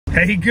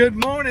Hey, good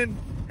morning.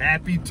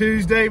 Happy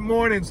Tuesday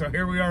morning. So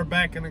here we are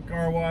back in the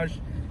car wash,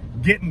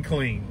 getting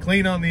clean.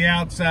 Clean on the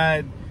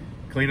outside,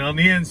 clean on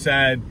the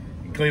inside,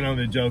 and clean on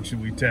the jokes that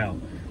we tell.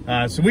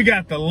 So we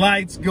got the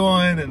lights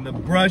going and the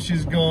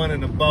brushes going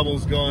and the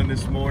bubbles going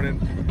this morning.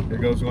 There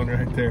goes one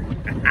right there.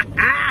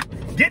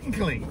 Getting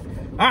clean.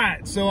 All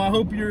right, so I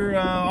hope you're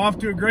off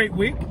to a great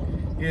week.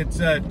 It's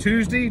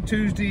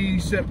Tuesday,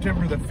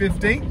 September the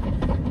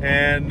 15th,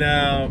 and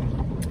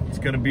it's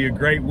going to be a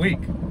great week.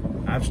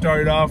 I've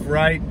started off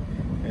right,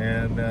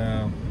 and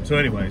so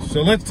anyway,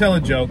 so let's tell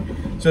a joke.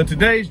 So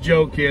today's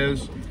joke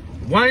is,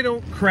 why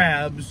don't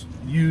crabs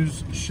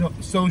use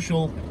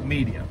social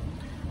media?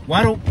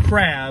 Why don't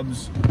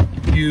crabs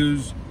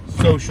use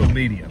social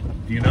media?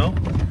 Do you know?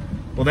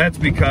 Well, that's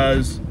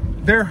because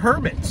they're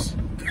hermits.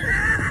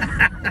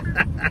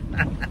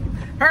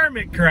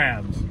 Hermit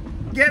crabs.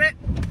 Get it?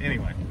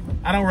 Anyway,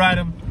 I don't write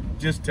them,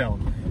 just tell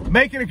them.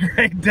 Make it a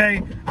great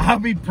day. I'll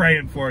be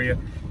praying for you.